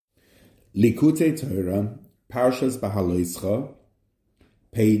Likutei Torah, Parshas Behaalosecha,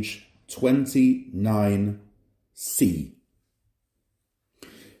 page 29c.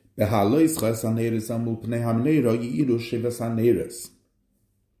 Behaalosecha saneres amul pnei hamneira yiru shiva saneres.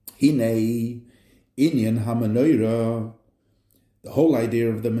 Hinei inyan hamneira. The whole idea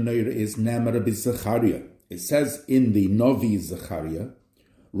of the menorah is Nemar b'Zechariah. It says in the Novi Zechariah,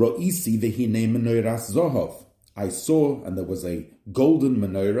 Ro'isi v'hinei menorah zohov. I saw, and there was a golden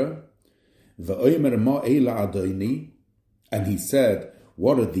menorah. V'omer ma eila adoni, and he said,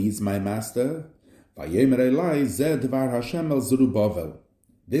 "What are these, my master?" V'yomer elai zeh dvar Hashem el Zerubbabel.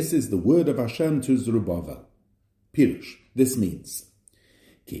 This is the word of Hashem to Zerubbabel. Pirush. This means,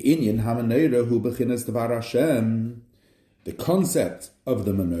 Ki inyan hamenorah hu bechinas dvar Hashem. The concept of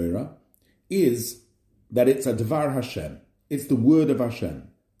the menorah is that it's a dvar Hashem. It's the word of Hashem.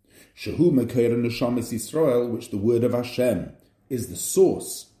 Shehu mekoyer neshamas Yisrael, which the word of Hashem is the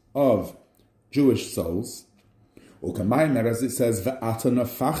source of Jewish souls. Or Kamaimer, as it says, Ve'ata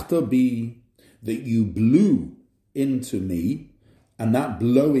nafachta bi, that you blew into me, and that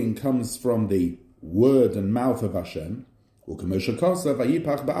blowing comes from the word and mouth of Hashem. Or Kamosha Kosa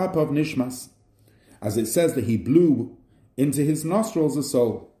vayipach ba'apav nishmas, as it says that he blew into his nostrils a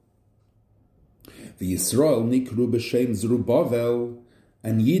soul. The Yisrael nikru b'shem Zerubbabel,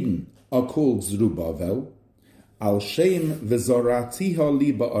 and Yidden are called Zerubbabel, al shem v'zoratiha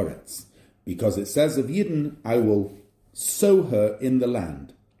li ba'aretz, because it says of Yidden, I will sow her in the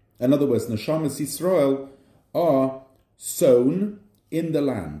land. In other words, Neshamas Yisrael are sown in the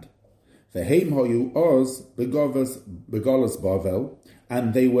land. V'heim hoyu oz begolas Bavel,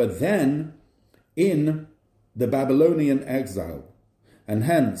 and they were then in the Babylonian exile. And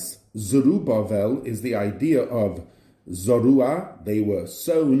hence, Zerubbabel is the idea of Zorua. They were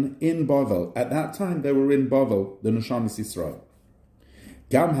sown in Bavel. At that time, they were in Bavel, the Neshamas Yisrael.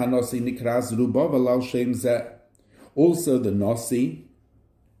 Gam hanosi nikra Zerubbabel al shem zeh. Also the Nasi,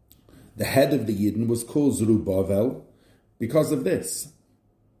 the head of the Yidden, was called Zerubbabel because of this.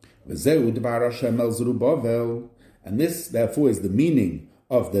 V'zeu dvar Hashem el Zerubbabel, and this therefore is the meaning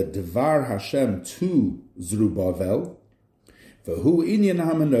of the dvar Hashem to Zerubbabel. V'hu inyan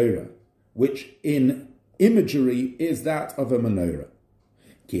hamenorah, which in imagery is that of a menorah.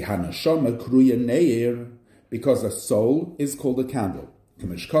 Ki hanashama kruya neir, because a soul is called a candle.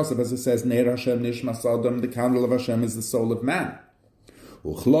 As it says, Neir Hashem nishmas adam, the candle of Hashem is the soul of man.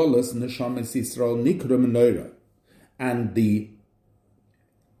 Uchlolas neshamas Yisrael nikra menorah, and the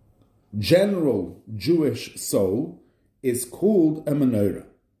general Jewish soul is called a menorah.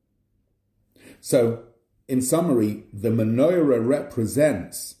 So, in summary, the menorah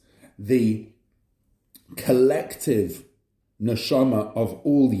represents the collective neshama of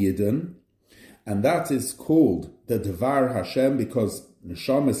all Yidden, and that is called the Dvar Hashem because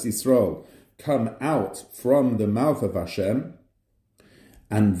Neshamas Yisrael come out from the mouth of Hashem,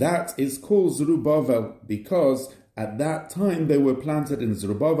 and that is called Zerubbabel because at that time they were planted in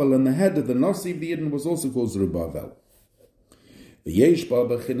Zerubbabel, and the head of the Nasi of the Yidden was also called Zerubbabel. The Yeshba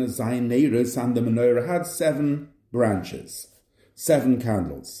Bechina Zayin Neiris, and the menorah had 7 branches, 7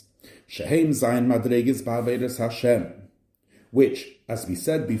 candles. Shehem Zayin Madreges Ba'avedas Hashem, which, as we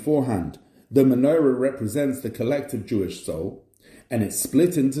said beforehand, the menorah represents the collective Jewish soul, and it's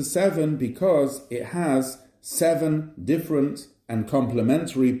split into 7 because it has 7 different and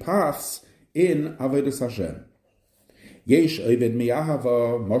complementary paths in Avodas Hashem. Yesh Oved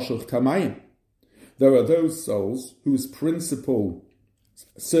Mi'ahava Moshuch Kamayim. There are those souls whose principal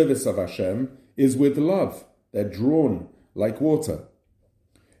service of Hashem is with love. They're drawn like water.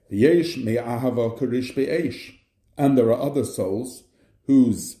 Yesh Mi'ahava Karish Be'esh. And there are other souls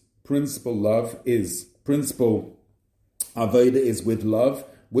whose principal avodah is with love,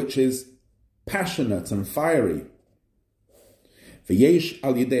 which is passionate and fiery. V'yesh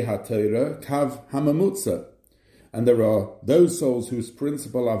al yidei haTorah kav hamamutza, and there are those souls whose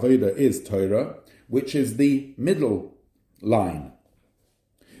principal avodah is Torah, which is the middle line.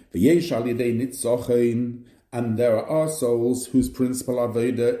 V'yesh al yidei nitzochein, and there are souls whose principal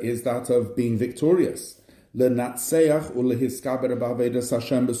avodah is that of being victorious. Lenatseach ulehiskaber b'avodas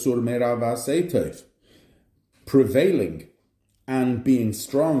Hashem b'sur me'ra v'asei tov, prevailing and being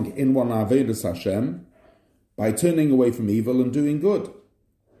strong in one avodas Hashem by turning away from evil and doing good.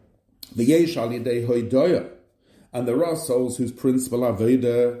 V'yesh al yidei hoidoya, and there are souls whose principal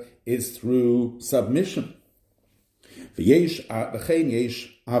avodah is through submission. V'yesh v'chein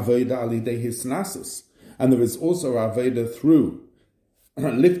yesh avodah al yidei hisnasus, and there is also avodah through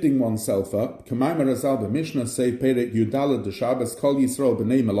lifting oneself up. K'maimer azal b'mishnah say perek yudalad de Shabbos kol Yisrael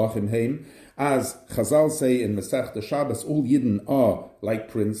b'nei malachim heim, as Chazal say in Masech the Shabbos, all Yidden are like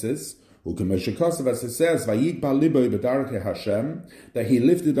princes. Ukemeshikosav, as it says, Vayigba libo b'darkei Hashem, that he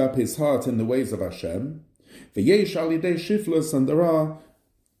lifted up his heart in the ways of Hashem. V'yesh alidei shiflus, and there are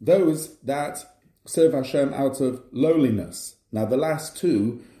those that serve Hashem out of lowliness. Now the last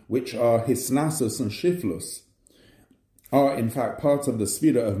two, which are hisnasus and shiflus, are in fact part of the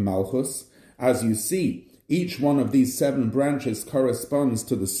Sfira of Malchus. As you see, each one of these 7 branches corresponds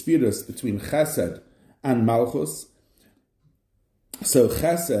to the Sfiras between Chesed and Malchus. So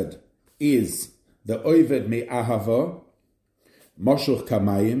Chesed is the Oived me Ahava, Moshuch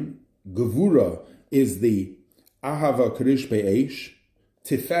Kamayim. Gevura is the Ahava Krish Be'esh.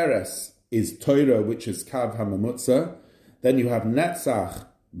 Tiferes is Torah, which is Kav HaMamutza. Then you have Netzach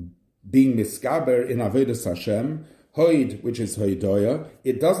being Miskaber in Avodas Hashem. Hoid, which is Hoidoya.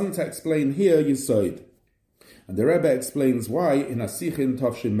 It doesn't explain here Yisoid. And the Rebbe explains why in Asichin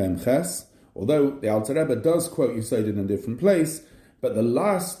Tovshin Memches, although the Alter Rebbe does quote Yisoid in a different place, but the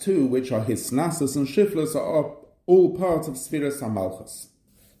last two, which are Hisnasus and Shiflus, are all part of Sfiras HaMalchus.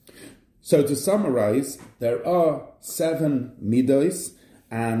 So to summarize, there are 7 midos,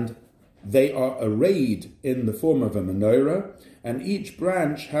 and they are arrayed in the form of a menorah, and each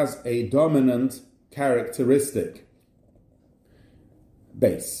branch has a dominant characteristic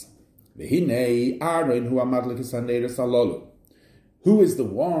base. V'hinei Aaron hu amadlikus haneros alolu. Who is the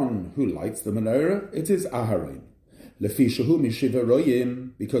one who lights the menorah? It is Aaron. Lefi shehu mishiva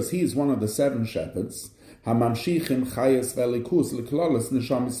royim, because he is one of the 7 shepherds. Hamamshichim chayes velikus leklolos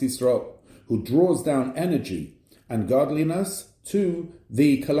neshamas Yisrael, who draws down energy and godliness to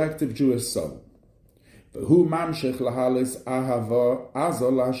the collective Jewish soul. V'hu mamshich lahalis ahava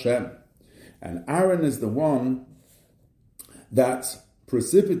azol Hashem. And Aaron is the one that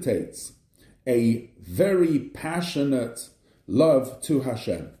precipitates a very passionate love to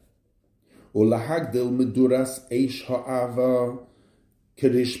Hashem. Ulahagdil meduras eish ha'ava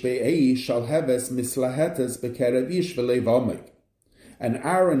kedish be'ei shal heves mislahetes bekerev ish v'leiv omik. And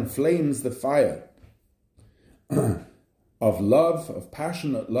Aaron flames the fire of love, of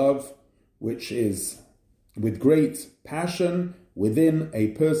passionate love, which is with great passion within a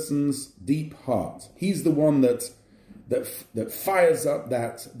person's deep heart. He's the one that fires up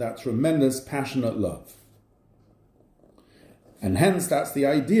that tremendous passionate love. And hence that's the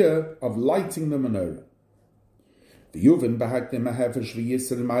idea of lighting the menorah. V'yuvin b'haktim ha'hefesh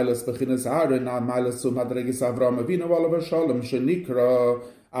v'yisr mailas b'chinas Aaron mailas u'madregis Avram Avinu olav shalom shenikra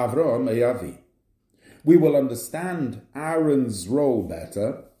Avram Eyavi. We will understand Aaron's role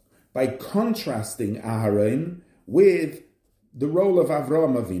better by contrasting Aaron with the role of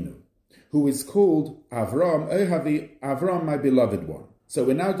Avram Avinu, who is called Avram Eyavi, Avram my beloved one. So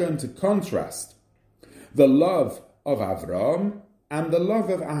we're now going to contrast the love of Avram and the love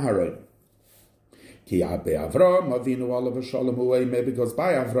of Aaron. Because by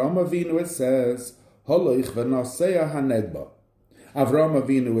Avram Avinu it says, Holoich v'noseya hanegba. Avram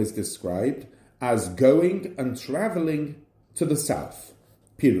Avinu is described as going and traveling to the south.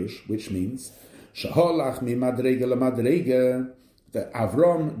 Pirush, which means, Shaholach mi madrega la madrega, that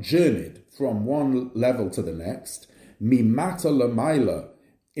Avram journeyed from one level to the next, mi mata la maila,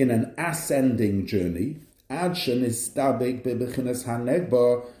 in an ascending journey, ad shenistabek bebechinas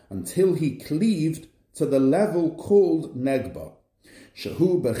hanegba, until he cleaved to the level called Negba.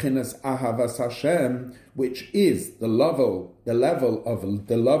 Shehu bechinas ahavas Hashem, which is the level of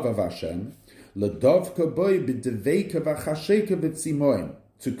the love of Hashem, ledovka boy b'deveika v'chasheka b'tzimoin,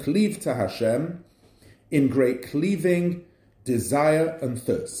 to cleave to Hashem in great cleaving, desire and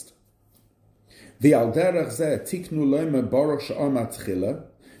thirst. V'al derech zeh tiknu loyme baruch she'omah tchila,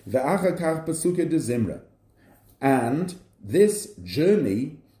 ve'achar kach pesuke de zimra. And this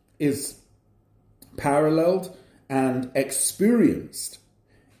journey is paralleled and experienced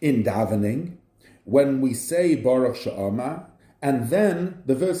in davening when we say Baruch She'amah, and then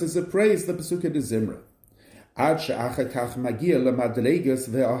the verses of praise, the Pesuke de Zimra. Ad she'achar kach magia lemadregas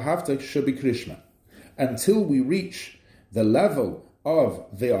ve'ahavta shebikrishma, until we reach the level of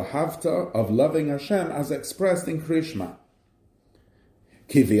ve'ahavta, of loving Hashem as expressed in Krishma.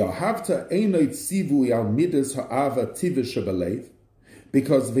 Ki ve'ahavta eino tzivui al midas ha'ava tivah shebelev,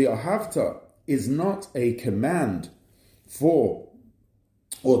 because ve'ahavta is not a command for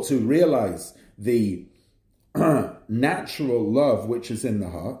or to realize the natural love which is in the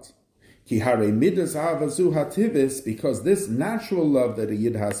heart. Ki hare midas avazu hativis, because this natural love that a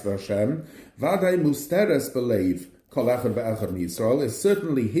yid has for Hashem, vaday musteres belev kol echad ve'echad Yisrael, is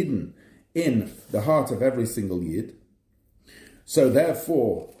certainly hidden in the heart of every single yid. So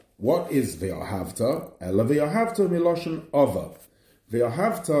therefore, what is ve'ahavta? Ela ve'ahavta miloshen ova.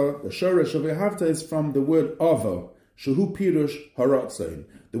 Ve'ahavta, the shorish of ve'ahavta is from the word ova, shehu pirush haratzain,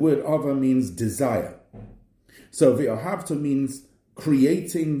 The word ava means desire. So Behaalosecha means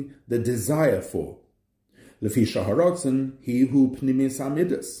creating the desire for. Lefi shaharotzen he hu pnimis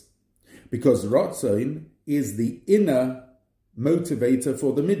amidas. Because rotzen is the inner motivator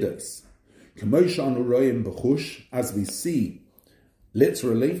for the midas. As we see,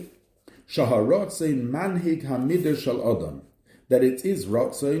 literally, shaharotzen manhig hamidas shal adam, that it is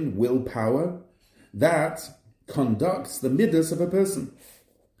rotzen, willpower, that conducts the midas of a person.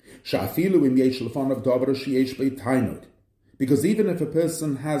 Because even if a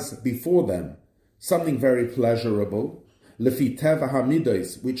person has before them something very pleasurable, lefi teva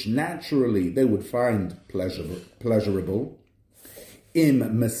hamidos, which naturally they would find pleasurable, im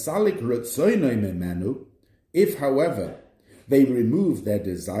mesalik rotzoinoi memenu, if however they remove their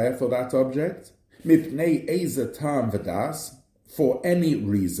desire for that object, mipnei eza tam v'das, for any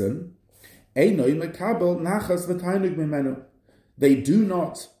reason, einoi mekabel nachas v'tainug memenu, they do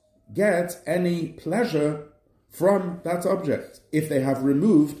not get any pleasure from that object if they have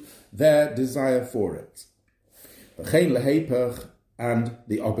removed their desire for it. And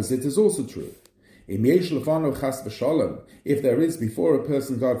the opposite is also true. If there is before a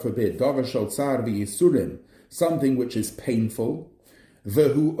person, God forbid, something which is painful,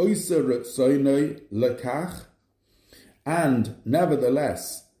 and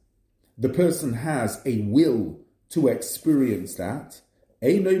nevertheless the person has a will to experience that,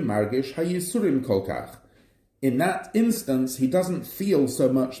 in that instance, he doesn't feel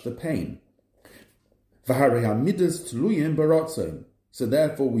so much the pain. So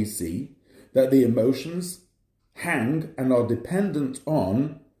therefore we see that the emotions hang and are dependent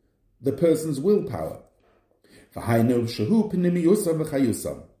on the person's willpower. The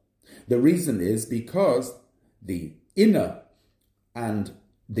reason is because the inner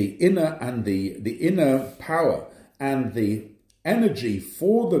power and the energy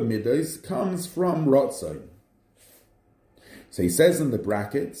for the midas comes from rotzen. So he says in the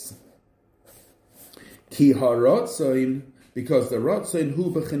brackets, Ki ha-rotzen, because the rotzen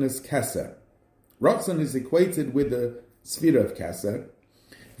hu b'chinas keser. Rotzen is equated with the sphere of keser.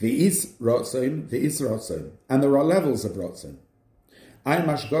 The is rotzen, and there are levels of rotzen. Ein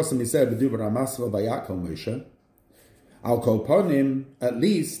mashgosim yiseh b'dubar amaslo v'yakol Moshe. Al kol ponim, at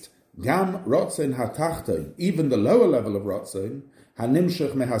least, gam rotzen ha-tachton, even the lower level of rotzen,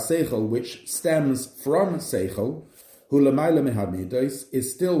 ha-nimshach mehaseichel, which stems from seichel, hu l'mayla mehamidos,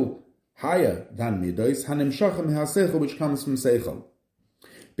 is still higher than midos, hanimshach mehaseichel, which comes from seichel.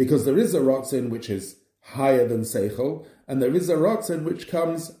 Because there is a rotzen which is higher than seichel, and there is a rotzen which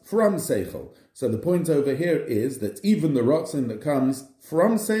comes from seichel. So the point over here is that even the rotzen that comes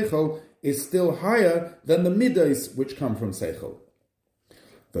from seichel is still higher than the midos which come from seichel.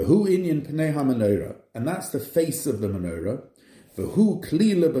 V'hu inyan pnei ha-menorah, and that's the face of the menorah. V'hu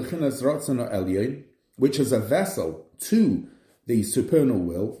kli lebechinas rotzen ha'elyon, which is a vessel to the supernal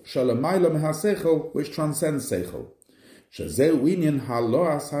will, shalamayla mehaseichel, which transcends seichel. Shazeu inyan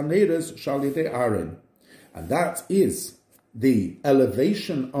haloas haneres shalidei Aaron, and that is the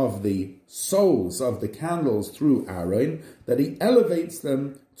elevation of the souls of the candles through Aaron, that he elevates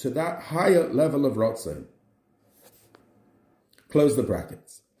them to that higher level of rotzen. Close the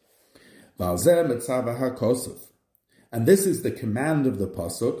brackets. Valzeh mitzvah ha-kosov, and this is the command of the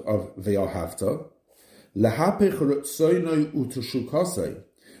pasuk of Behaalosecha, lehapich rotzoinoi u'tushukosei,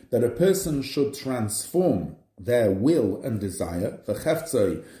 that a person should transform their will and desire,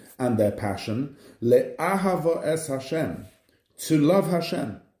 v'cheftzoi, and their passion, le'ahavo es Hashem, to love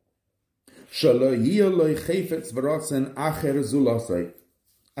Hashem, shelo yiyeh lo chayfetz v'rotzen acher zulosei,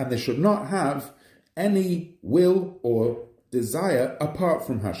 and they should not have any will or desire apart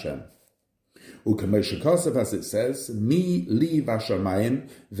from Hashem. U'kameshikosav, as it says, mi li v'ashamayim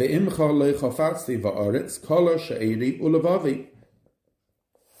ve'imcha lo chofatzti va'aretz kolo she'eri ulevavi,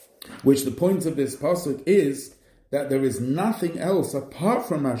 which the point of this pasuk is that there is nothing else apart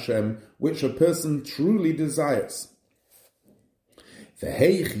from Hashem which a person truly desires.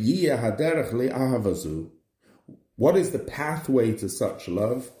 V'heich yiyeh haderech le'ahavazu, what is the pathway to such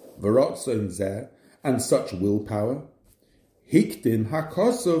love, v'rotzon zeh, and such willpower? Hiktin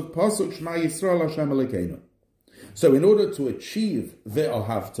hakosov pasuk Shema Yisrael Hashem Elokeinu. So in order to achieve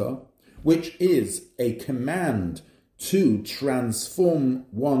Behaalosecha, which is a command to transform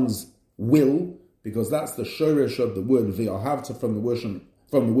one's will, because that's the shoresh of the word Behaalosecha from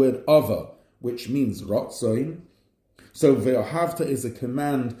the word ava, which means rotzon. So Behaalosecha is a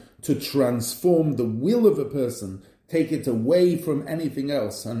command to transform the will of a person, take it away from anything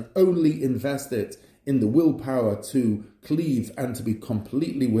else, and only invest it in the willpower to cleave and to be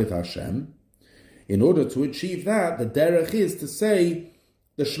completely with Hashem. In order to achieve that, the derech is to say,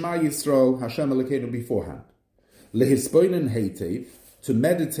 the Shema Yisrael Hashem Elokeinu beforehand. Lehisboinen heitev, to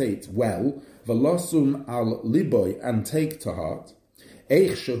meditate well, velosum al liboy, and take to heart,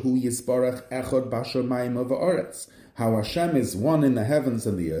 eich shehu yisbarach echad bashamayim va'aretz, how Hashem is one in the heavens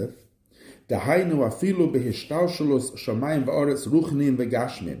and the earth, dehainu afilu behishtalshalus shamayim va'aretz ruchnim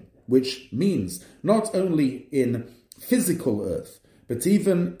v'gashmim, which means not only in physical earth, but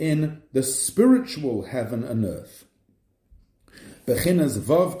even in the spiritual heaven and earth. Bechinas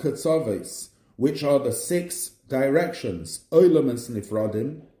vav katzaves, which are the 6 directions, olam and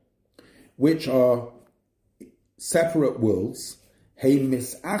nifradim, which are separate worlds, hey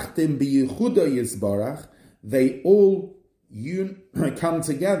misachtim biyichuda yisbarach, they all come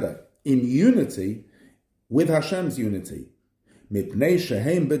together in unity with Hashem's unity. Mipnei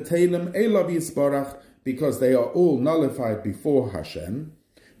shehem betelem elav yisbarach, because they are all nullified before Hashem.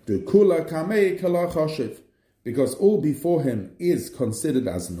 Dukula kamei kalachoshiv, because all before him is considered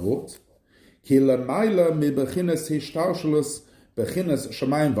as naught. Because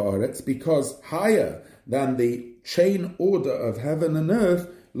higher than the chain order of heaven and earth,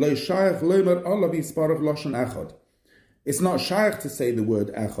 it's not shaykh to say the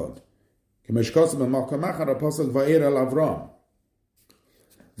word echad.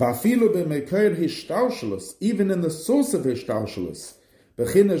 Even in the source of hishtalshalus,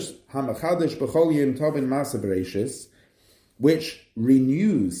 which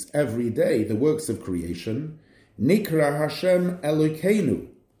renews every day the works of creation, Nikra Hashem Elokeinu.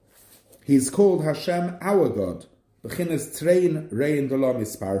 He's called Hashem our God. Bechinas Trein Rein Dolam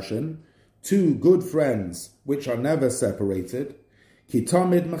Isparshin, 2 good friends which are never separated.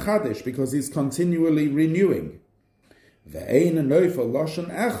 Kitamid Mechadish, because he's continually renewing. Ve'ein Neufel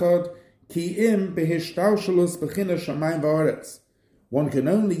Loshen Echad Ki Im Behishtalshalus Bechinas Shamayim Va'aretz. One can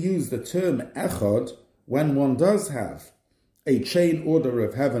only use the term Echad when one does have a chain order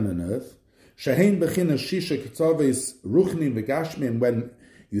of heaven and earth. Shehein bechinas shisha ketzaves ruchnim v'gashmim, when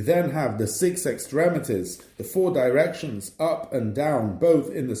you then have the 6 extremities, the 4 directions, up and down,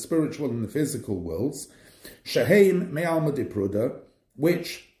 both in the spiritual and the physical worlds. Shehein me'alma dipruda,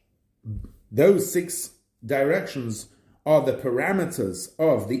 which those 6 directions are the parameters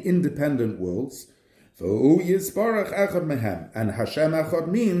of the independent worlds. V'hu yisbarach echad mehem, and Hashem echad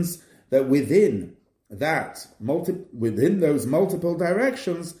means that within those multiple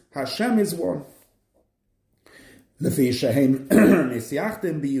directions, Hashem is one.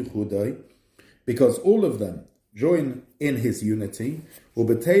 Because all of them join in his unity,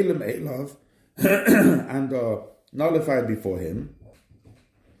 and are nullified before him.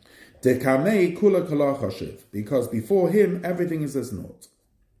 Because before him everything is as naught.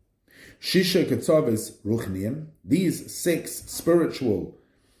 Shisha ketzavis ruchniim, these 6 spiritual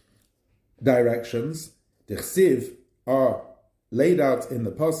directions, Dichsiv, are laid out in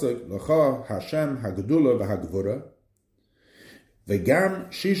the pasuk L'cha Hashem Hagdula v'Hagvura, V'gam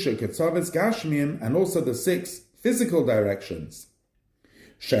Shisha Ketzavis Gashmim, and also the 6 physical directions.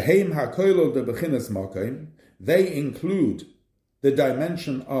 Shehem HaKoilol de Bechinas Makom, they include the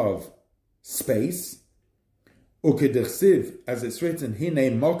dimension of space. Ukedirsiv, as it's written,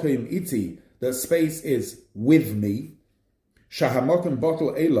 Hine Makom Iti, that space is with me. Shahamakom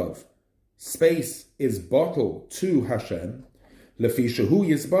Bottle Elov, space is bottled to Hashem, lefi shehu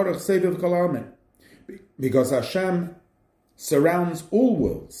yisbarach seviv kol almin, because Hashem surrounds all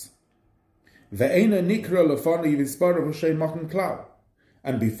worlds. Ve'ena nikra lefani yisbarach Hashem makom klal,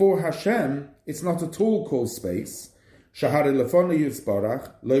 and before Hashem it's not at all called space. Shahari lefani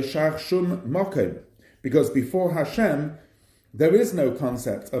yisbarach lo shach shum makom, because before Hashem there is no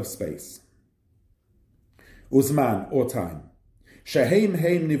concept of space. Uzman, or time. Shehem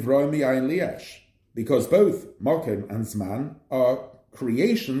heim nivroim mi'ayin liyesh, because both Mokim and Zman are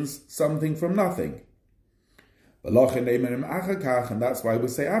creations, something from nothing. And that's why we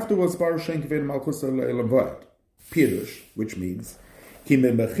say afterwards, Pirush, which means,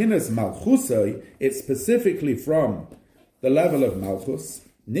 it's specifically from the level of Malchus,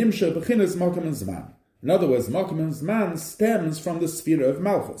 Nimsha Bechinas Mokim and Zman. In other words, Mokim and Zman stems from the sphere of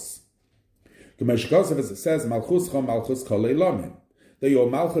Malchus. As it says, Malchus cha Malchus kol eilamim, that your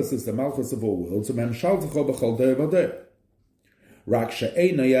Malchus is the Malchus of all worlds,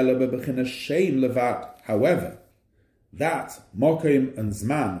 however, that Mokim and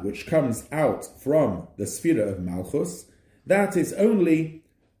Zman, which comes out from the sphere of Malchus, that is only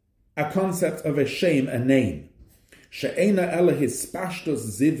a concept of a shame, a name.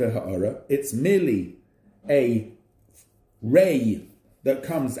 It's merely a ray that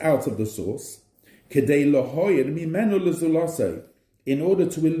comes out of the source, in order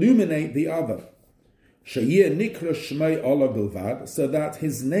to illuminate the other. Sheyeh nikra shmei olav bilvad, so that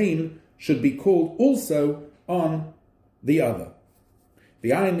his name should be called also on the other.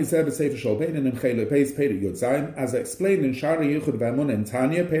 V'ayin nizeh b'sefer shol beinin im chelo peis perek yud zayin, as explained in Shari Yichud V'Emunah in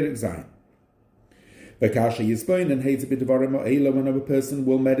Tanya perek zayin. V'kasha yisboin and heitz b'devarim ha'ela, when a person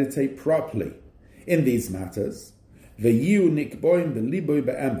will meditate properly in these matters, v'yu nikboim b'liboy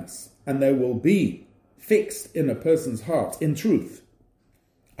be'emes, and there will be fixed in a person's heart in truth.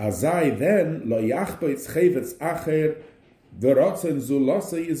 Azai then lo yachboitz chevetz acher v'rotzen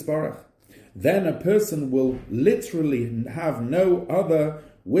zulasa yisbarach. Then a person will literally have no other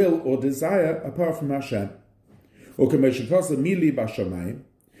will or desire apart from Hashem. Mili bashamayim,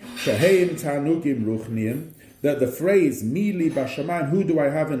 sheheim tanugim ruchniim, that the phrase mili bashamayim, who do I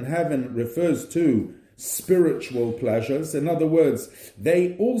have in heaven, refers to spiritual pleasures. In other words,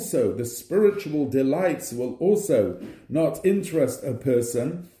 they also, the spiritual delights will also not interest a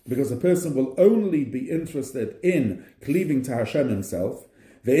person, because a person will only be interested in cleaving to Hashem himself.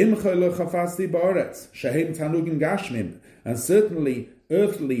 And certainly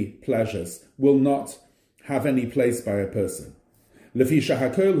earthly pleasures will not have any place by a person. Because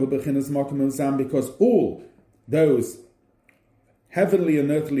all those heavenly and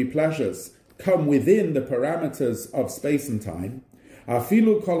earthly pleasures come within the parameters of space and time.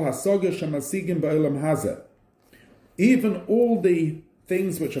 Even all the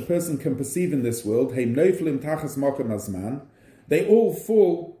things which a person can perceive in this world, they all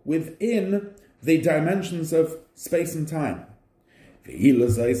fall within the dimensions of space and time.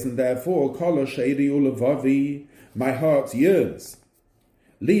 And therefore, my heart yearns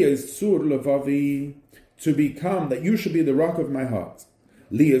to become, that you should be the rock of my heart.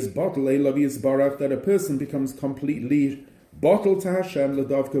 That a person becomes completely bottled to Hashem, to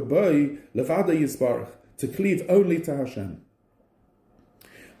cleave only to Hashem.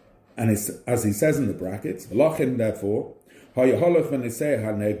 And as he says in the brackets, therefore,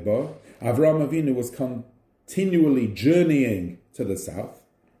 Avraham Avinu was continually journeying to the south.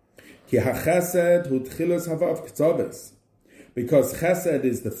 Because chesed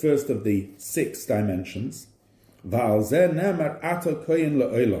is the first of the 6 dimensions. About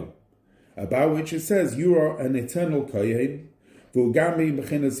which it says, you are an eternal kohen. And the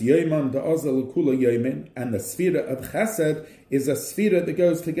sphere of chesed is a sphere that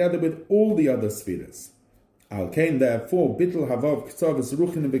goes together with all the other spheres. Al-Kain, therefore, bittul havav k'tzavas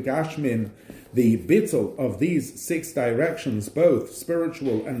ruchin v'gashmin, the bittul of these 6 directions, both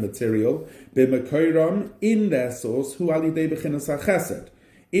spiritual and material, b'mekoiram, in their source, hu alidei b'chinas ha-chesed,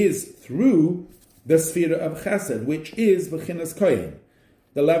 is through the sphere of chesed, which is b'chinas kohen,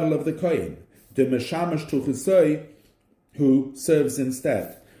 the level of the kohen, the meshamash tuchisoi, who serves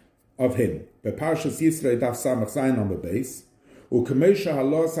instead of him. B'parshas Yisrei daf samach zayin on the base, Ukemesha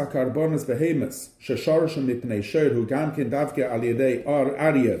halos hakarbonas behemus shesharshim mipnei shod hu gamkin davke al yedei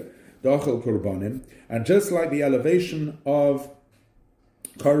arya dachel korbanim, and just like the elevation of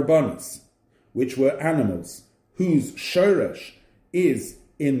karbonas, which were animals whose shoresh is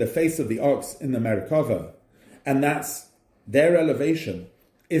in the face of the ox in the Merkava, and that's their elevation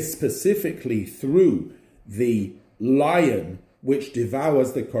is specifically through the lion which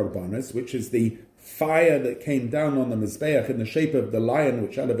devours the korbanos, which is the fire that came down on the Mizbeach in the shape of the lion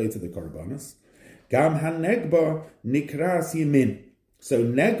which elevated the korbanos. Gam ha-negba nikras yamin. So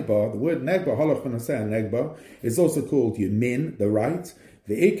negba, the word negba, halach b'noseh negba, is also called yamin, the right.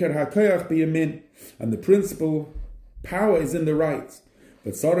 The ikar ha-koyach b'yamin, and the principal power is in the right.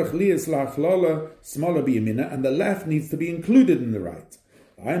 But sarach liyas la'achlala smaller b'yamina, and the left needs to be included in the right.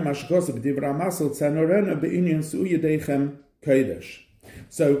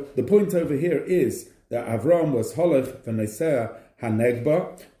 So the point over here is that Avram was holach v'neseh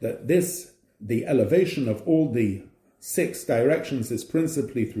hanegba, that the elevation of all the 6 directions is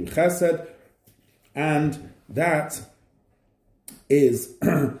principally through chesed, and that is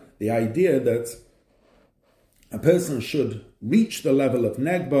the idea that a person should reach the level of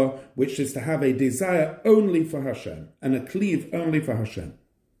negba, which is to have a desire only for Hashem, and a cleave only for Hashem.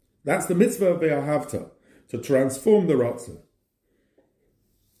 That's the mitzvah of Behaalosecha, to transform the Ratzah.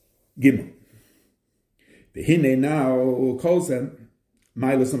 Gimel. V'hinei now calls them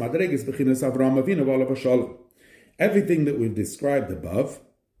Mailos Madreges b'chinas Avraham Avinu v'alav Shalom. Everything that we've described above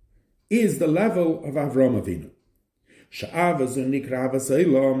is the level of Avraham Avinu. Sha'avazu nikra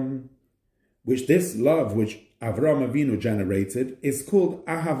v'seilam, which this love which Avraham Avinu generated is called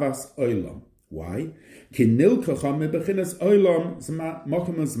Ahavas Olam. Why? Ki nilkacha mebechinas Olam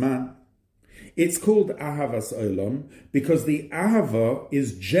mokum zman. It's called Ahavas Olam because the Ahava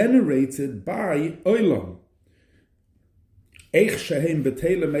is generated by Olam. Eich shehem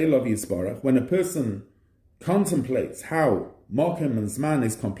b'telem elav yisbarach, when a person contemplates how Mokem and Zman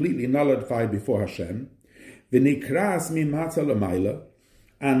is completely nullified before Hashem, v'nikras mimata l'mayla,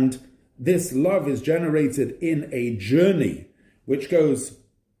 and this love is generated in a journey which goes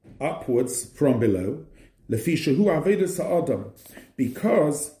upwards from below, lefi shehu avodas ha'adam,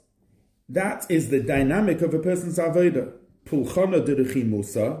 because that is the dynamic of a person's avodah. Pulchana derechi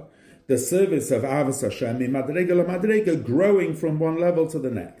musa, the service of Avos Hashem, madrega la madrega, growing from one level to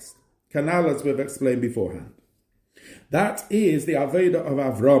the next. Canal, as we've explained beforehand. That is the avodah of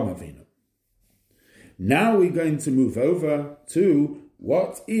Avraham Avinu. Now we're going to move over to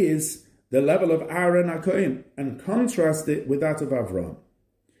what is the level of Aaron HaKohen and contrast it with that of Avraham.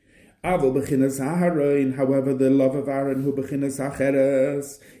 Avol b'chinas Aharon, however, the love of Aaron who b'chinas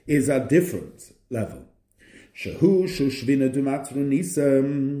Acheres is a different level. Shehu shushvina dumatru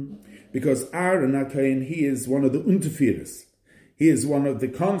nisam, because Aaron HaKohen, he is one of the Unterführers. He is one of the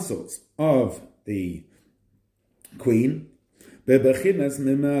consorts of the queen, and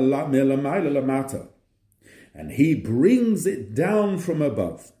he brings it down from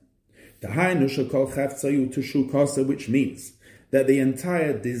above. Which means that the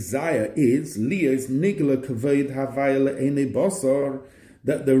entire desire is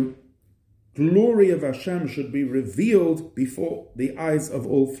that the glory of Hashem should be revealed before the eyes of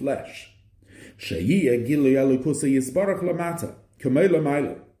all flesh.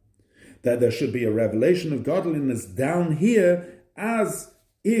 That there should be a revelation of godliness down here as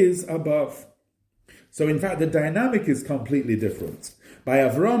is above. So in fact, the dynamic is completely different. By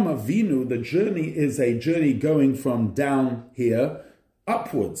Avraham Avinu, the journey is a journey going from down here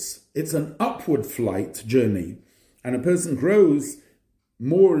upwards. It's an upward flight journey. And a person grows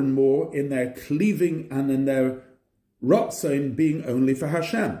more and more in their cleaving and in their rotzon being only for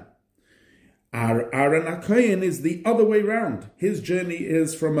Hashem. Our Aaron HaKohen is the other way round. His journey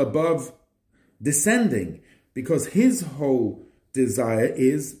is from above descending, because his whole desire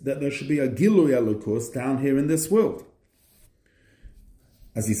is that there should be a Gilui Elokus down here in this world.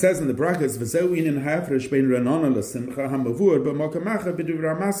 As he says in the brackets, and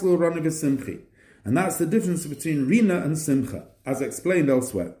that's the difference between Rina and Simcha, as explained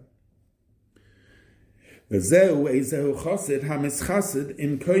elsewhere. And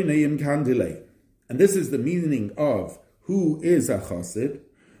this is the meaning of who is a chassid,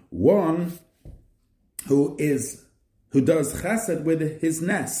 one who does chesed with his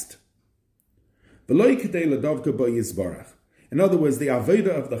nest. In other words, the avodah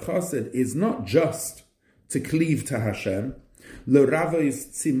of the chassid is not just to cleave to Hashem,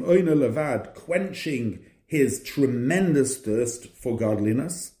 quenching his tremendous thirst for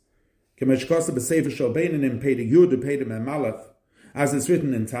godliness, as it's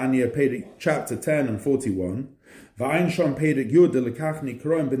written in Tanya, chapter 10 and 41,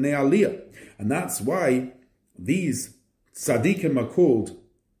 and that's why these tzaddikim are called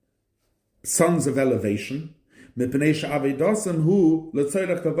sons of elevation, because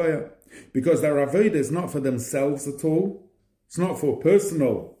their avodah is not for themselves at all. It's not for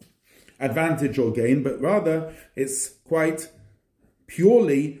personal advantage or gain, but rather it's quite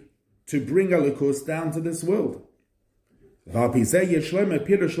purely to bring Elokus down to this world.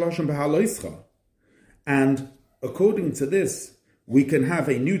 And according to this, we can have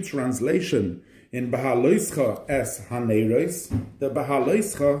a new translation in Behaalosecha es haneros. The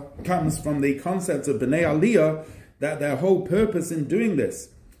Behaalosecha comes from the concept of Bnei Aliyah, that their whole purpose in doing this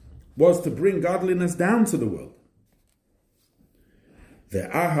was to bring godliness down to the world.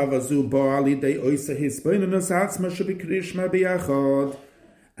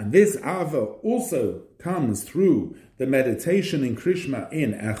 And this Ava also comes through the meditation in Krishma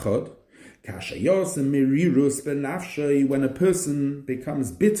in Echad, when a person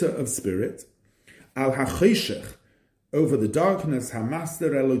becomes bitter of spirit, al hacheshech, over the darkness,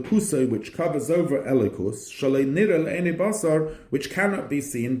 hamaster elokuso, which covers over elokus, shalei nirel ene basar, which cannot be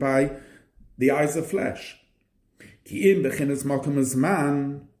seen by the eyes of flesh. Ki im bechinas makom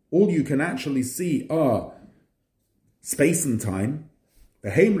azman, all you can actually see are space and time.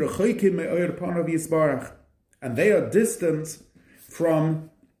 V'heim rechoikim me'or panav yisbarach, and they are distant from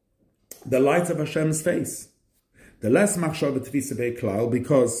the light of Hashem's face. The less machshava tvisa be'klal,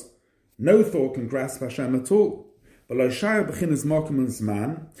 because no thought can grasp Hashem at all. And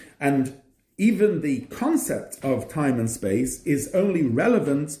even the concept of time and space is only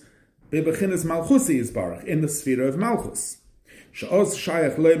relevant in the sphere of Malchus.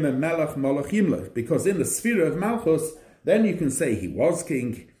 Because in the sphere of Malchus, then you can say he was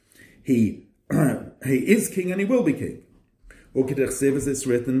king, he is king, and he will be king. As it's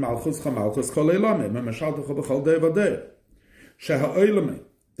written,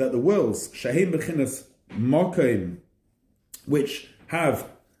 that the worlds, Shehem Bechinas mokim, which have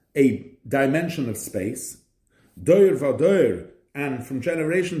a dimension of space, doir vadoir, and from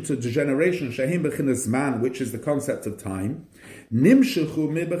generation to generation, shehim bechinas man, which is the concept of time, nimshechu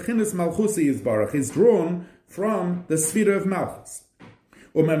me bechinas malchusi yizbarach, is drawn from the sphere of Malchus,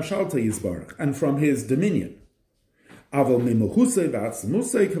 umemshalta yizbarach, and from his dominion. Aval mimuchusei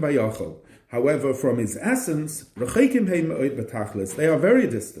v'atzmusei kavayachol. However, from his essence, rechekim hei me'od b'tachlis, they are very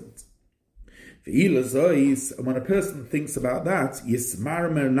distant. When a person thinks about that,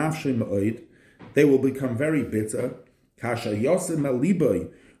 yismarmer nafshei me'od, they will become very bitter. Kasha yosim el liboy,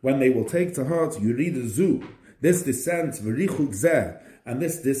 when they will take to heart yurida zu, this descent v'richuk zeh, and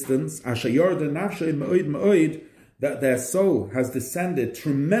this distance, asha yorda nafshei me'od me'od, that their soul has descended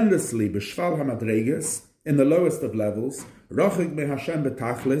tremendously b'shval hamadreges, in the lowest of levels, rachik me Hashem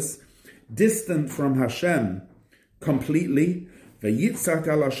betachlis, distant from Hashem completely, v'yitzak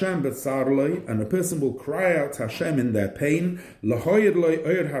al Hashem b'tzarloi, and a person will cry out to Hashem in their pain, lahoyed loi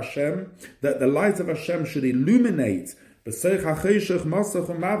oir Hashem, that the light of Hashem should illuminate b'seich ha'cheshech masach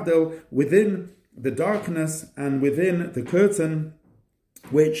u'mavdel, within the darkness and within the curtain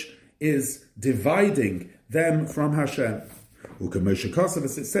which is dividing them from Hashem. As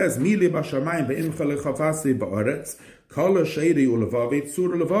it says, Mili b'shamayim ve'imcha lechavasi ba'aretz, kala sheiri u'levavi,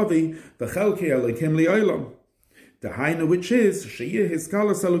 tzur u'levavi, v'chelki elikim li'olam. Dahaina, which is, sheyeh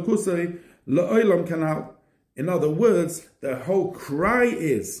hiskala salakusei le'olam kanal. In other words, the whole cry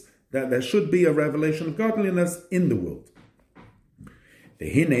is that there should be a revelation of godliness in the world.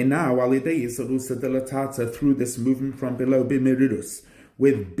 V'hinei now, alidei yisarusa delatata, through this movement from below, b'mirirus,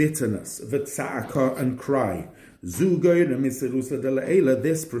 with bitterness, v'tza'aka, and cry, this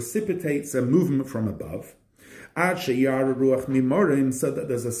precipitates a movement from above, so that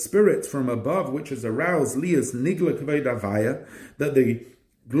there's a spirit from above which is aroused, that the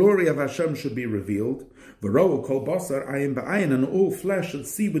glory of Hashem should be revealed, and all flesh should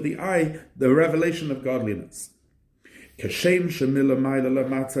see with the eye the revelation of godliness. So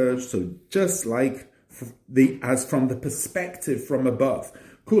just like as from the perspective from above,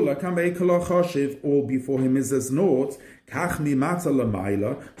 all before him is as naught,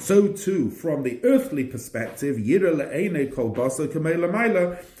 so too from the earthly perspective,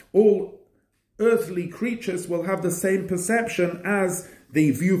 all earthly creatures will have the same perception as the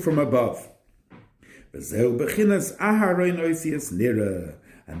view from above. And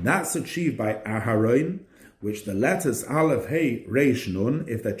that's achieved by Aharon, which the letters Aleph, Hey, Reish, Nun,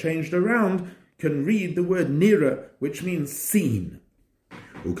 if they're changed around, can read the word Nira, which means seen.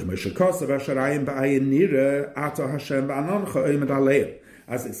 As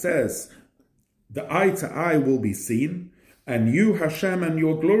it says, the eye to eye will be seen, and you, Hashem, and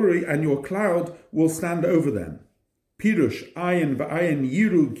your glory and your cloud will stand over them. Pirush ayin v'ayin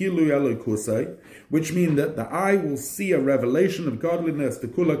yiru gilu elokusai, which mean that the eye will see a revelation of godliness, the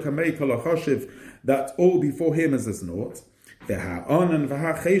kula kamei kolachoshiv, that all before him is as naught. And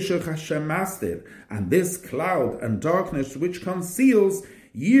this cloud and darkness which conceals,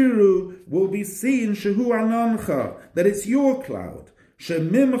 Yiru will be seen, Shehu Anancha, that it's your cloud,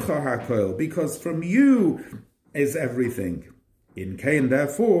 Shemimcha HaKoil, because from you is everything. In Cain,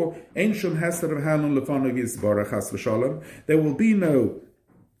 therefore, Ein Shum Hester of Hanun Lefanov Yisborach Chas V'Shalom, there will be no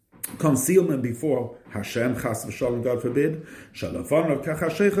concealment before Hashem, Chas V'Shalom, God forbid, Shalafanov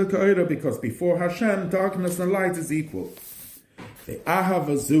Kachashecha Ka'ira, because before Hashem, darkness and light is equal. The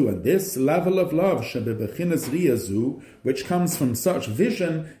ahavazu, and this level of love, shebebechinas riyazu, which comes from such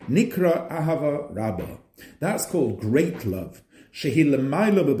vision, nikra ahava rabba. That's called great love. Shehi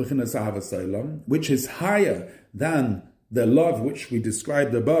lemayla bebechinas ahavasolam, which is higher than the love which we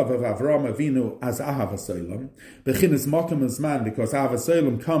described above of Avraham Avinu as ahavasolam. Bechinas mokem and zman, because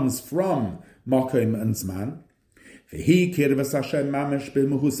ahavasolam comes from mokem and zman. Vehi kirvas Hashem mamesh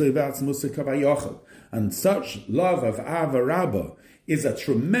b'muhusei v'atzmusei kavayochel. And such love of Ava Rabbah is a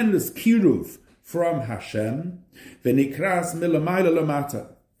tremendous kiruv from Hashem, v'nikras milamayla lamata,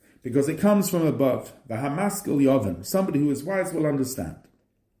 because it comes from above. V'hamaskil yoven, somebody who is wise will understand.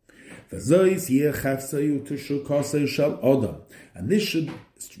 And this should,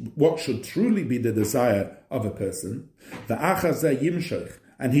 what should truly be the desire of a person,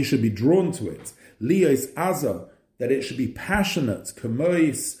 and he should be drawn to it. Liyos azah, that it should be passionate,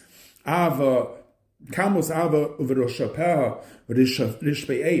 kamois ava. Kamus Ava Uveroshapeha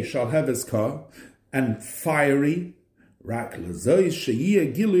Rishpei Shalheveska, and fiery Rak Lazois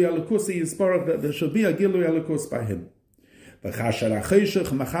Sheyia Gilu Yalakusi Yisparach, that there shall be a Gilu Yalakus by him.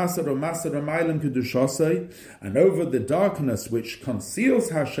 And over the darkness which conceals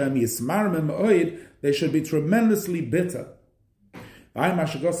Hashem Yismarmim Oid, they should be tremendously bitter.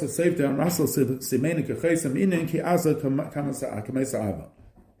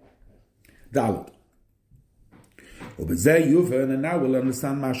 Dalet. And now we'll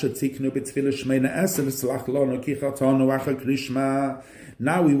understand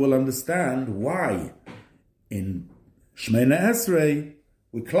now we will understand why in Shmeina Esrei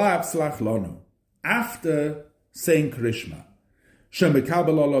we clap Slach Lonu after saying Krishma. Shem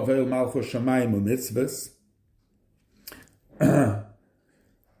Mekabel Olavel Malchus Shamayim u'Mitzvahs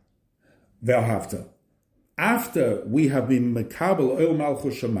Ve'ahavta. After we have been Mekabel Oil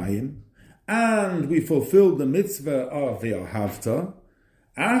Malchus Shamayim and we fulfilled the mitzvah of Ve'ahavta,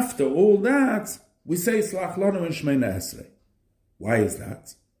 after all that we say Slach Lonu in Shmeina Esrei. Why is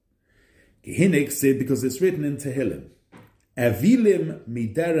that? Gehinik said because it's written in Tehillim. Evilim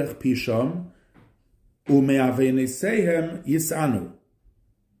miderech pisham umeavenesehem yisanu.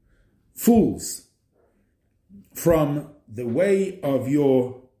 Fools from the way of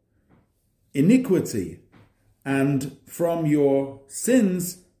your iniquity and from your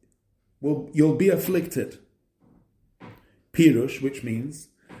sins you'll be afflicted. Pirush, which means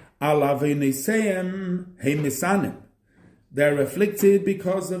alavenesehem heimisanim. They're afflicted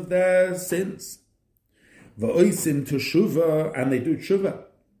because of their sins. V'oisim teshuva, and they do teshuva.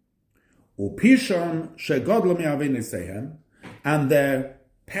 Upisham shegodlo mi'avenesehem, and their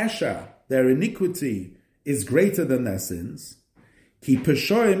pesha, their iniquity, is greater than their sins. Ki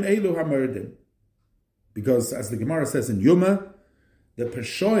peshoim elu hamordim, because as the Gemara says in Yuma, the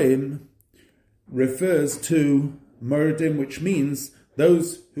peshoim refers to mordim, which means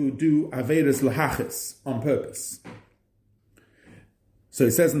those who do averas lahachis on purpose. So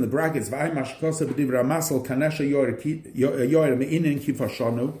it says in the brackets, "V'ay mashkosa b'divra masal kanesha yoyer me'inin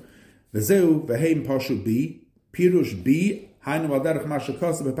kifashonu v'zeu v'heim pashu bi pirush bi hainu al derech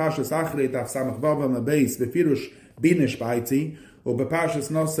mashkosa b'pashas achrei daf samach vava mebeis b'pirush binish baiti or b'pashas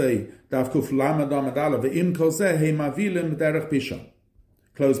nosei daf kuf lamad amadala v'im koseh heim avilim derech pishon."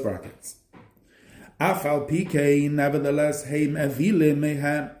 Close brackets. Afal pk, nevertheless heim avilim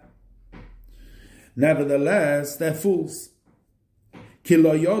mehem. Nevertheless, they're fools.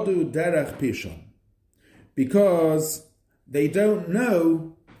 Kiloyodu derech pishon, because they don't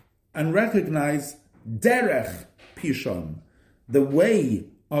know and recognize derech pishon, the way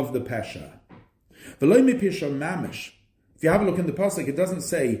of the pesha. V'lo mi pishon mamish. If you have a look in the pasuk, it doesn't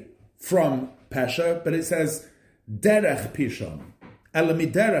say from pesha, but it says derech pishon.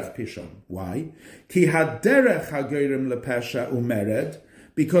 Elami derech pishon. Why? Ki haderech hagerim lepesha umered,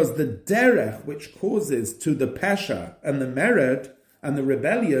 because the derech which causes to the pesha and the mered and the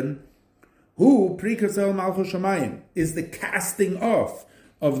rebellion, who prikasel malchus shamayim, is the casting off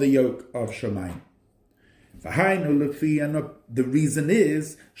of the yoke of shamayim. And the reason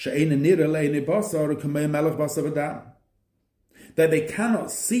is that they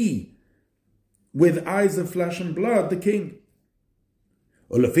cannot see with eyes of flesh and blood the king.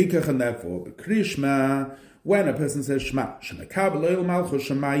 And therefore, Krishma, when a person says Shema,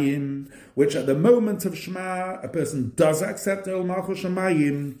 which at the moment of Shema, a person does accept El Malchus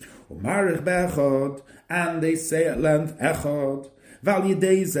Shamayim, and they say at length Echad,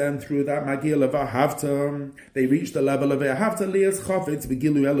 and through that Magil of Ahavta, they reach the level of Ahavta Lias Chofetz,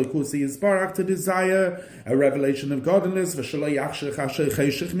 Begilu Elokusi Yisbarach, to desire a revelation of godliness,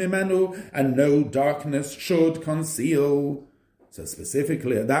 and no darkness should conceal. So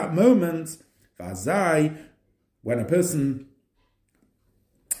specifically at that moment, Vazai, when a person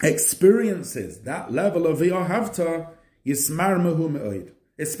experiences that level of V'ahavta, Yismar Mehu Me'oid.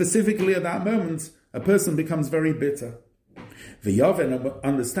 It's specifically at that moment, a person becomes very bitter. V'yoven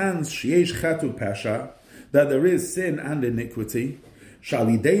understands Sheyesh Chatu Pesha, that there is sin and iniquity,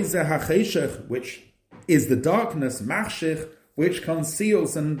 Shalideze HaCheshech, which is the darkness, Machshich, which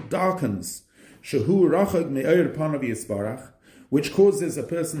conceals and darkens, Shehu Rachag Me'oid Panav Yisbarach, which causes a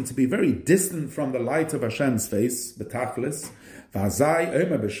person to be very distant from the light of Hashem's face, B'tachlis, V'azai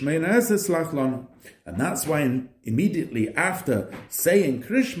Omer B'Shmeina Esrei Slach Lanu. And that's why immediately after saying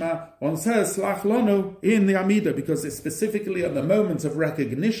Krishma, one says Slach Lanu in the Amidah, because it's specifically at the moment of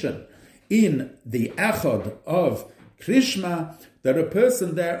recognition in the Echad of Krishma that a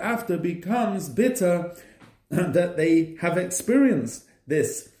person thereafter becomes bitter that they have experienced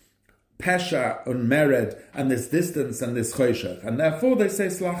this pesha and mered, and this distance and this choshech, and therefore they say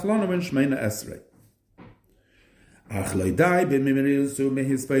Slach Lanu in Shmeina Esrei.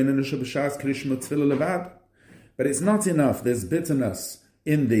 But it's not enough. There's bitterness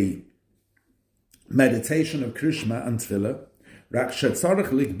in the meditation of Krishma and Tefillah.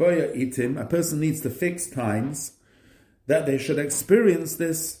 A person needs to fix times that they should experience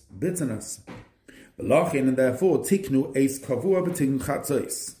this bitterness. And therefore, tiknu eis kavua b'tiknu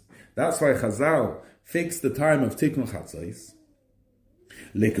chatzos. That's why Chazal fixed the time of tiknu chatzos.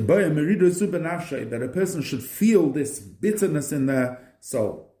 That a person should feel this bitterness in their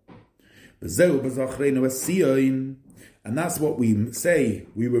soul. And that's what we say,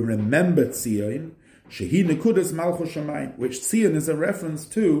 we will remember Tzion, Shehi Nekudas Malchus Shamayim, which Tzion is a reference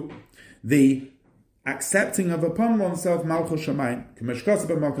to the accepting of upon oneself Malchus Shamayim, K'meshkos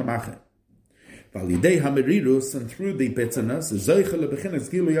b'malkam acher. Validei hamirirus, and through the bitterness,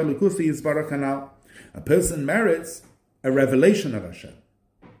 a person merits a revelation of Hashem.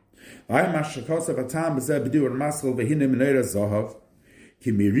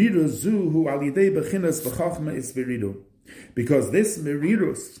 Because this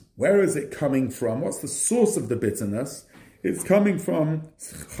merirus, where is it coming from? What's the source of the bitterness? It's coming from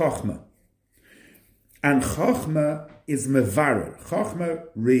Chachma. And Chachma is mevarer. Chachma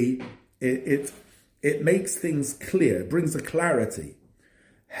it makes things clear, it brings a clarity.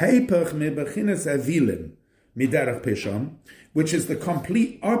 Heipach mebechinas avilim miderach pesham, which is the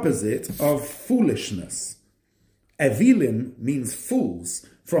complete opposite of foolishness. Avilim means fools.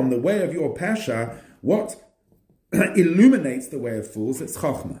 From the way of your pesha, what illuminates the way of fools? It's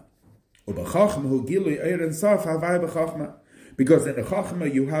Chachma. Because in the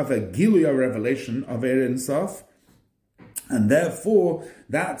Chachma you have a Gilui, a revelation of Ein Sof, and therefore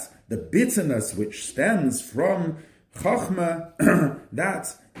that the bitterness which stems from Chachma,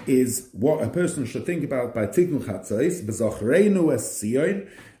 that is what a person should think about by Tikun Chatzos, B'Zochreinu es Sion,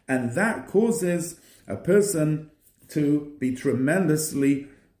 and that causes a person to be tremendously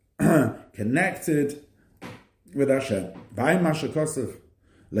connected with Hashem.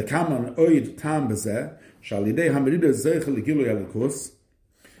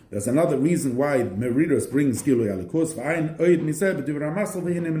 There's another reason why Meridus brings Gilui Alikus.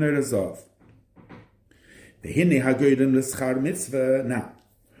 Now,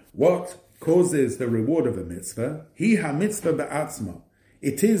 what causes the reward of a mitzvah? It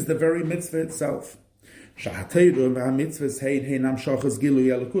is the very mitzvah itself.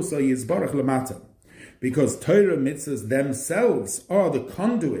 Because Torah mitzvahs themselves are the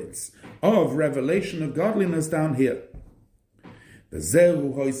conduits of revelation of godliness down here. And that's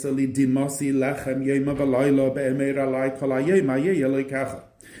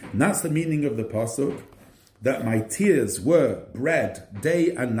the meaning of the pasuk, that my tears were bread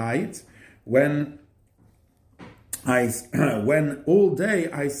day and night, when all day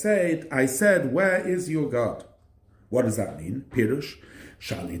I said, where is your God? What does that mean? Pirush,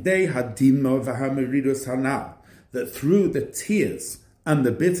 that through the tears and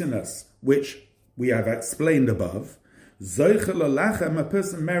the bitterness which we have explained above, a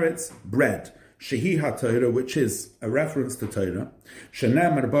person merits bread, Shehi HaTorah, which is a reference to Torah,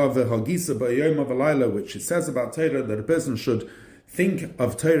 which it says about Torah that a person should think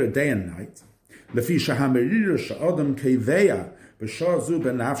of Torah day and night, because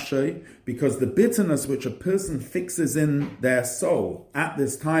the bitterness which a person fixes in their soul at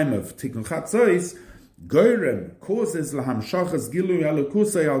this time of Tikkun Chatzos,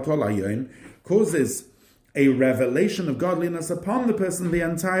 causes a revelation of godliness upon the person the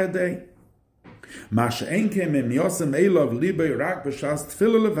entire day.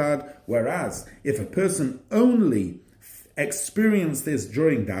 Whereas, if a person only experienced this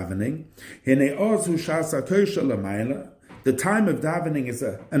during davening, the time of davening is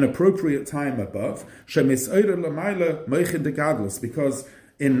an appropriate time above, because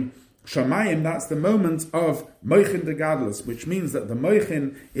in Shamayim that's the moment of Moichin de Gadlus, which means that the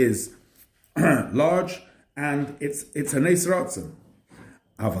Moichin is large and it's an Eis Ratzon.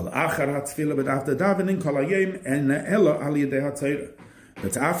 But after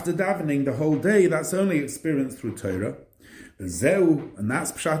davening, the whole day, that's only experienced through Torah. And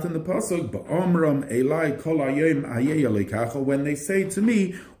that's pshat in the pasuk. When they say to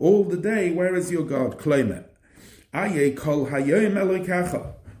me all the day, where is your God? Kloimer,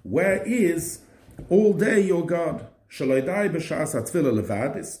 where is all day your God? It's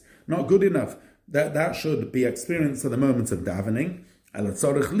not good enough that should be experienced at the moment of davening. But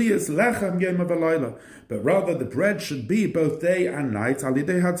rather the bread should be both day and night,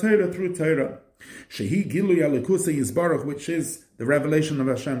 through Torah, which is the revelation of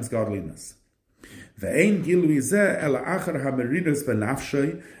Hashem's godliness. And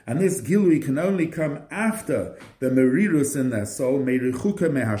this gilui can only come after the merirus in their soul,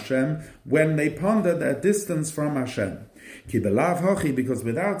 when they ponder their distance from Hashem. Because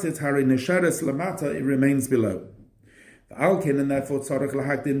without it, it remains below. And therefore,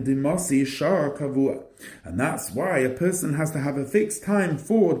 and that's why a person has to have a fixed time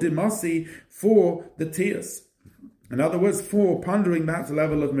for dimasi, for the tears. In other words, for pondering that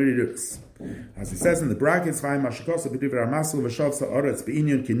level of merirus. As it says in the brackets,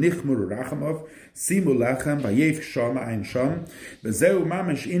 simu lechem vayef sham ein sham bezeu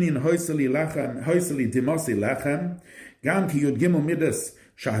mamish inin hoiseli lechem hoiseli dimasi lechem gam ki yud gimel midas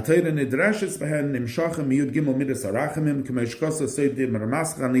sha'atayra nidreshes behen nimshachem yud gimel midas arachimim k'meshkosa seidim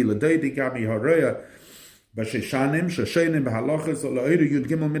ramaschani l'doidi gabi haroya b'sheshanim sheshenim b'halochis o'la'oiru yud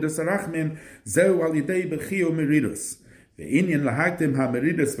gimel midas arachimim zeu al yidei b'chiyo meridus ve'inyin lahagdim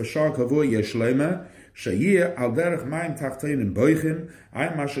ha-meridus v'shar kavua yeshleima sheyir al derech mayim tachtein boichim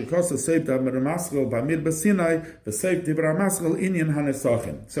ayim mashikosa seibda meramaschel b'amid b'sinai v'seib divra maschel inyin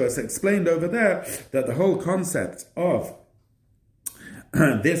hanesachim. So it's explained over there that the whole concept of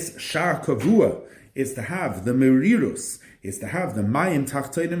this shar kavua is to have the merirus, is to have the mayim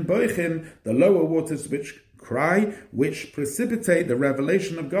tachtein boichim, the lower waters which cry, which precipitate the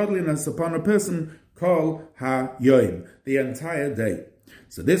revelation of godliness upon a person, kol ha-yoim, the entire day.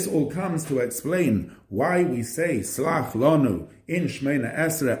 So this all comes to explain why we say Slach Lanu in Shemona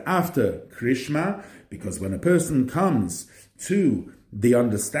Esrei after Krishma, because when a person comes to the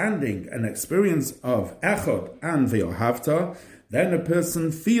understanding and experience of Echad and Ve'ohavta, then a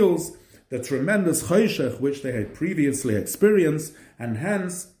person feels the tremendous choshech which they had previously experienced, and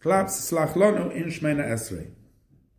hence claps Slach Lanu in Shemona Esrei.